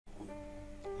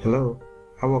Hello,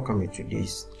 I welcome you to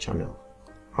this channel.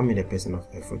 I'm the person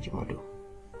of Efo Dzimado.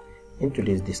 In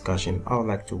today's discussion, I would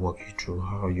like to walk you through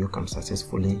how you can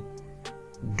successfully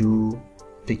do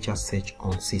picture search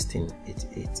on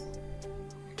 1688.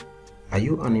 Are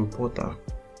you an importer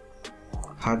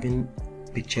having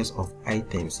pictures of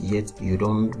items yet you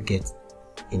don't get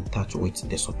in touch with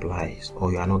the suppliers,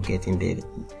 or you are not getting their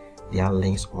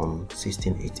links on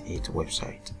 1688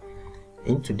 website?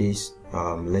 In today's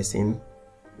lesson,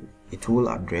 it will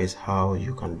address how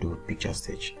you can do picture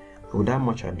search. Without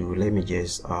much ado, let me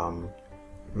just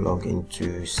log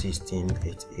into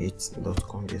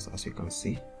 1688.com, just as you can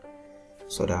see,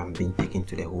 so that I'm being taken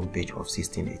to the home page of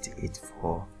 1688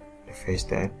 for the first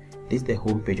time. This is the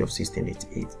home page of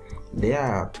 1688. There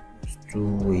are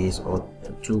two ways of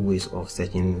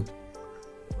searching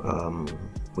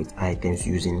with items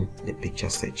using the picture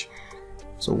search.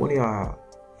 So when you are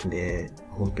in the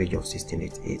home page of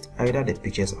 1688, either the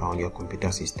pictures are on your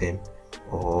computer system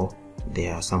or they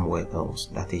are somewhere else,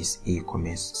 that is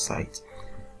e-commerce site.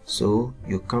 So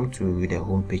you come to the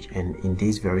home page, and in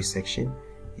this very section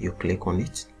you click on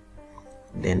it,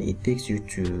 then it takes you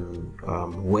to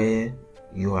where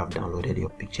you have downloaded your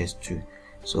pictures to.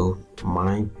 So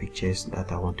my pictures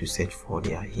that I want to search for,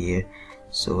 they are here.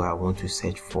 So I want to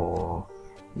search for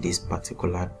this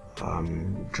particular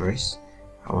dress.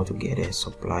 I want to get a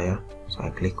supplier, so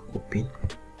I click open.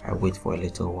 I wait for a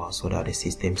little while so that the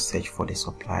system search for the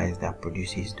suppliers that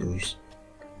produces those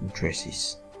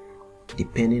dresses.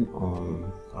 Depending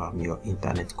on your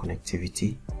internet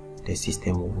connectivity, the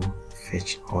system will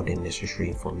fetch all the necessary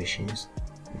informations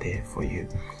there for you.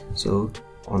 So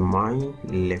on my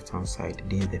left hand side,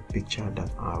 this is the picture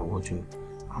that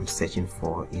I'm searching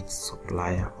for its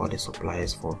supplier or the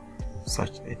suppliers for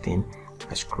such a thing.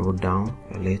 I scroll down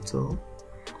a little.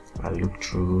 I look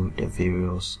through the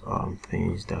various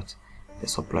things that the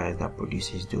supplier that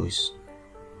produces those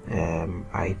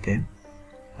items.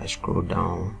 I scroll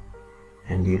down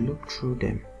and you look through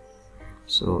them.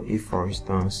 So if, for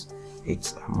instance,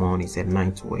 it's a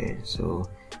nightwear, so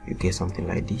you get something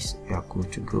like this, you are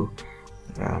good to go.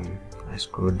 I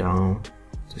scroll down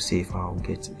to see if I'll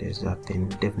get the exact thing.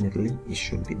 Definitely it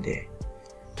should be there,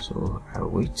 so I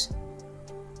wait.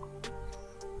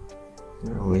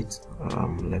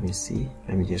 Let me see.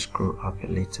 Let me just scroll up a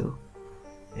little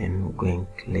and go and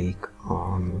click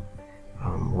on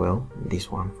this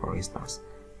one, for instance.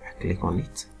 I click on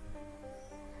it.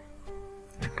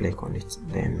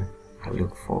 Then I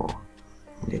look for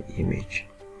the image.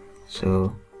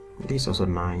 So this is also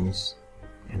nice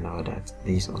and all that.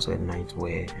 This is also a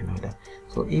nightwear and all that.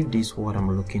 So if this is what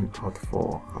I'm looking out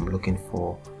for,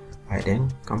 I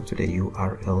then come to the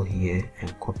URL here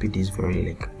and copy this very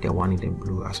link, the one in the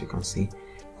blue, as you can see.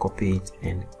 Copy it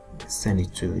and send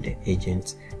it to the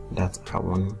agent that I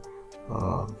want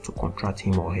to contract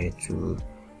him or her to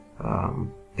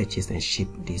purchase and ship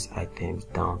these items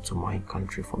down to my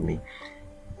country for me.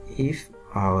 If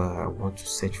I want to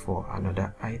search for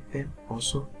another item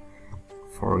also,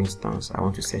 for instance, I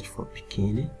want to search for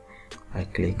bikini, I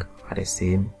click at the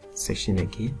same section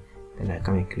again. Then I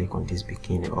come and click on this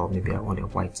bikini, or maybe I want a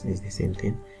white, it's the same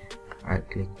thing. I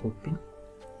click open.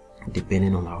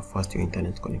 Depending on how fast your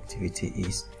internet connectivity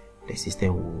is, the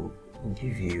system will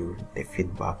give you the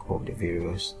feedback of the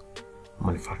various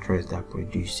manufacturers that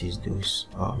produces those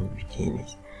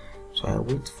bikinis. So I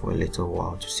wait for a little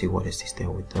while to see what the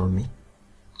system will tell me.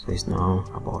 So it's now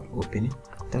about opening.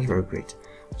 That's very great.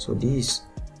 So these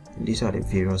are the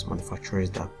various manufacturers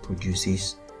that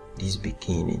produces this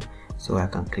bikini. So I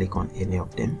can click on any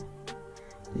of them.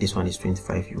 This one is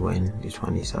 25 yuan, this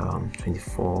one is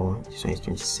 24, this one is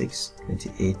 26,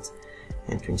 28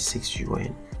 and 26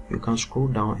 yuan. You can scroll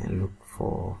down and look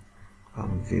for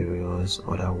various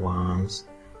other ones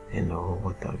and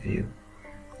what have you.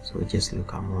 So just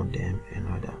look among them and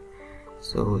other.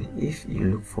 So if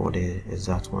you look for the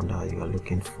exact one that you are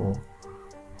looking for,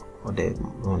 or the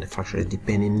manufacturer,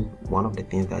 depending, one of the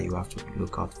things that you have to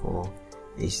look out for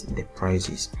is the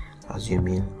prices.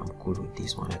 Assuming I'm good with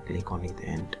this one, I click on it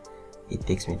and it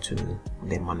takes me to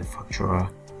the manufacturer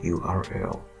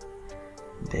URL.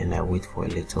 Then I wait for a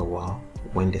little while.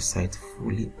 When the site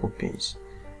fully opens,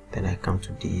 then I come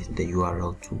to the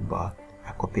URL toolbar.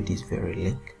 I copy this very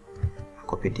link. I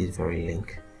go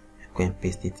and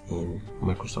paste it in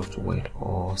Microsoft Word,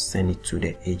 or send it to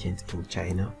the agent in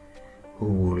China who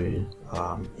will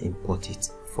import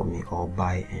it for me, or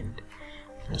buy and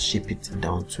ship it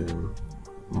down to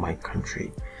my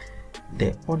country.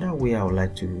 The other way I would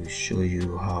like to show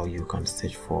you how you can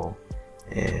search for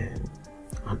an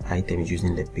item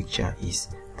using the picture is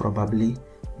probably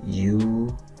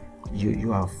you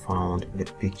you have found the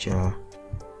picture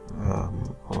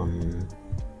on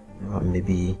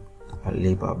maybe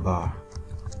Alibaba.com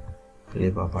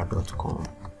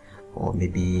or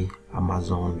maybe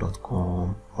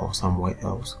Amazon.com or somewhere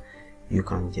else, you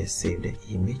can just save the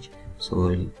image.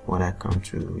 So when I come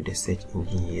to the search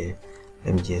engine here,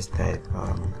 let me just type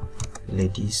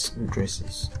ladies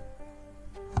dresses.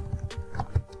 I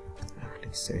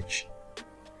click search.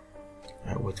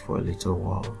 I wait for a little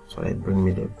while so that bring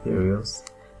me the various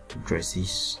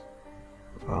dresses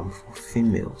for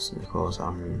females, because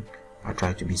I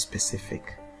try to be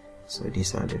specific. So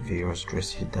these are the various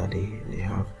dresses that they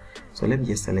have. So let me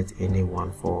just select any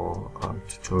one for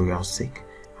tutorial sake,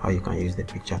 how you can use the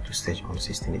picture to search on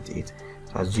 1688.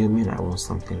 So assuming I want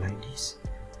something like this,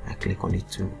 I click on it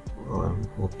to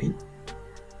open.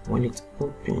 When it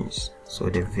opens, so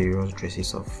the various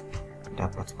dresses of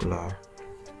that particular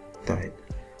type,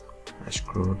 I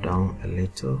scroll down a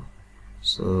little.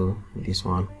 So this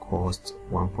one costs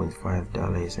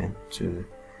 $1.5 and to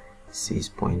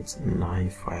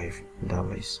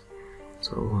 $6.95.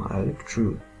 So I look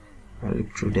through,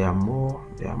 there are more.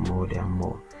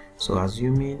 So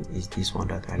assuming is this one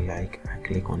that I like, I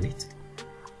click on it.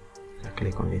 I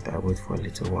wait for a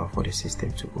little while for the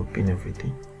system to open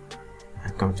everything. I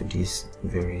come to this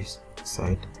very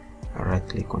side, I right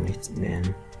click on it,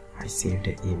 then I save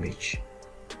the image.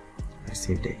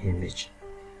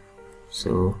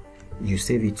 So you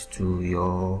save it to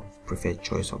your preferred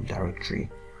choice of directory,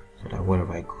 so that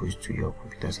wherever it goes to your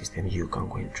computer system, you can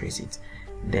go and trace it.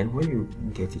 Then when you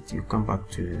get it, you come back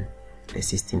to the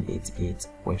 1688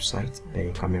 website, then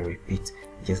you come and repeat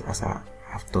just as I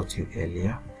have taught you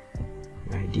earlier,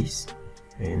 like this,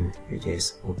 and you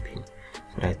just open,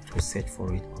 so that to search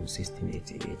for it on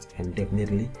 1688, and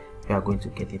definitely you are going to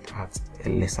get it at a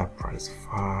lesser price,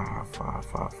 far.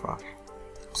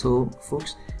 So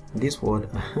folks, this word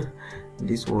I've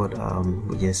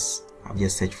just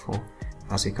searched for,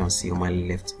 as you can see on my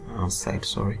left hand side,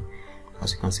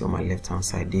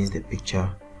 this is the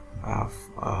picture of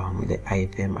the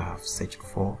item I have searched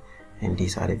for, and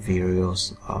these are the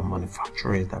various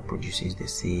manufacturers that produces the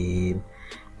same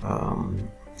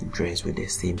dress with the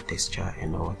same texture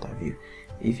and all what have you.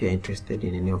 If you're interested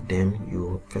in any of them,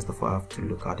 you first of all have to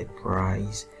look at the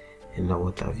price and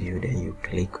what have you, then you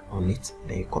click on it,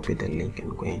 then you copy the link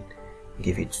and go and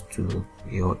give it to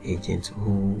your agent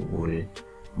who will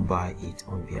buy it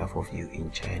on behalf of you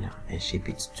in China and ship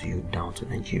it to you down to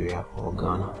Nigeria or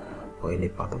Ghana or any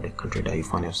part of the country that you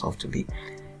find yourself to be.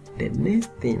 The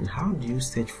next thing, how do you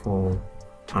search for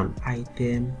an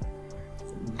item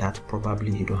that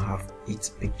probably you don't have its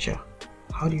picture?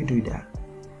 How do you do that?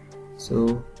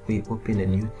 So we open a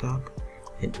new tab,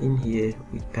 and in here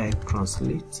we type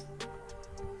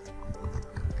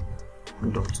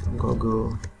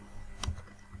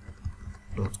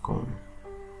translate.google.com.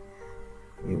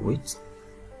 we wait,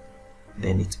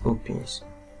 then it opens.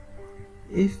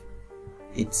 If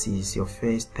it is your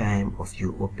first time of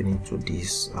you opening to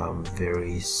this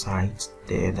very site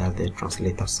there, that's the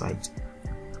translator site,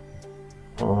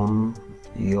 on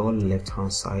your left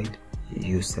hand side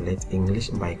you select English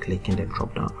by clicking the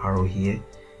drop down arrow here,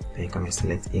 then you can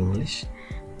select English.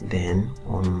 Then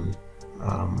on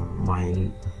my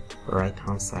right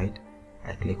hand side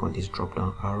I click on this drop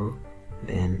down arrow,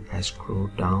 then I scroll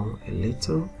down a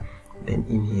little, then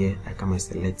in here I come and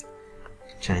select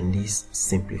Chinese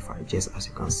simplified, just as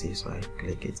you can see. So I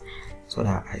click it, so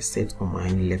that I set on my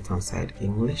left hand side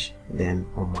English, then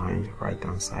on my right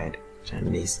hand side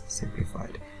Chinese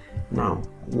simplified. Now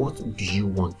what do you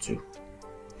want to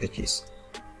purchase?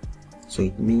 So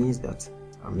it means that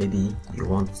maybe you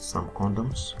want some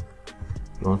condoms,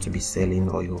 you want to be selling,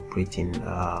 or you operate in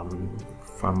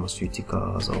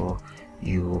pharmaceuticals, or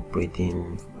you operate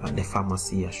in the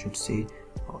pharmacy, I should say,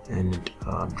 and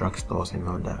drugstores and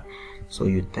all that. So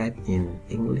you type in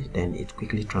English, then it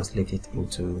quickly translates it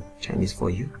into Chinese for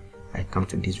you. I come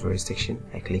to this very section,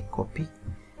 I click copy,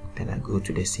 then I go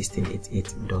to the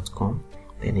 1688.com,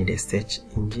 then in the search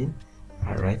engine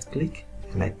I right click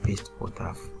and I paste what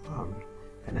I've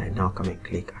and I now come and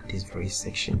click at this very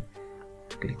section,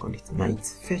 click on it. Now it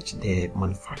fetch the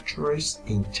manufacturers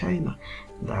in China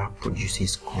that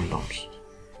produces condoms.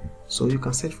 So you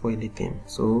can search for anything.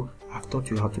 So I've taught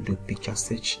you how to do picture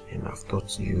search, and I've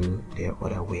taught you the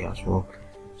other way as well.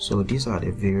 So these are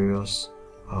the various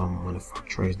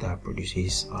manufacturers that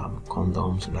produces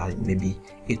condoms. That maybe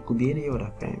it could be any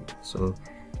other kind. So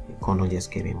the condom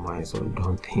just came in mind, so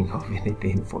don't think of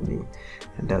anything for me,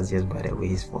 and that's just, by the way,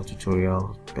 it's for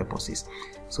tutorial purposes.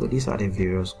 So these are the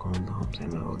various condoms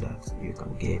and all that you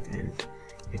can get, and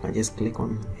you can just click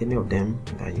on any of them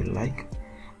that you like,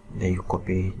 then you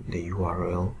copy the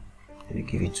URL and you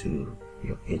give it to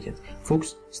your agent.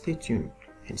 Folks, stay tuned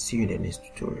and see you in the next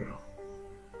tutorial.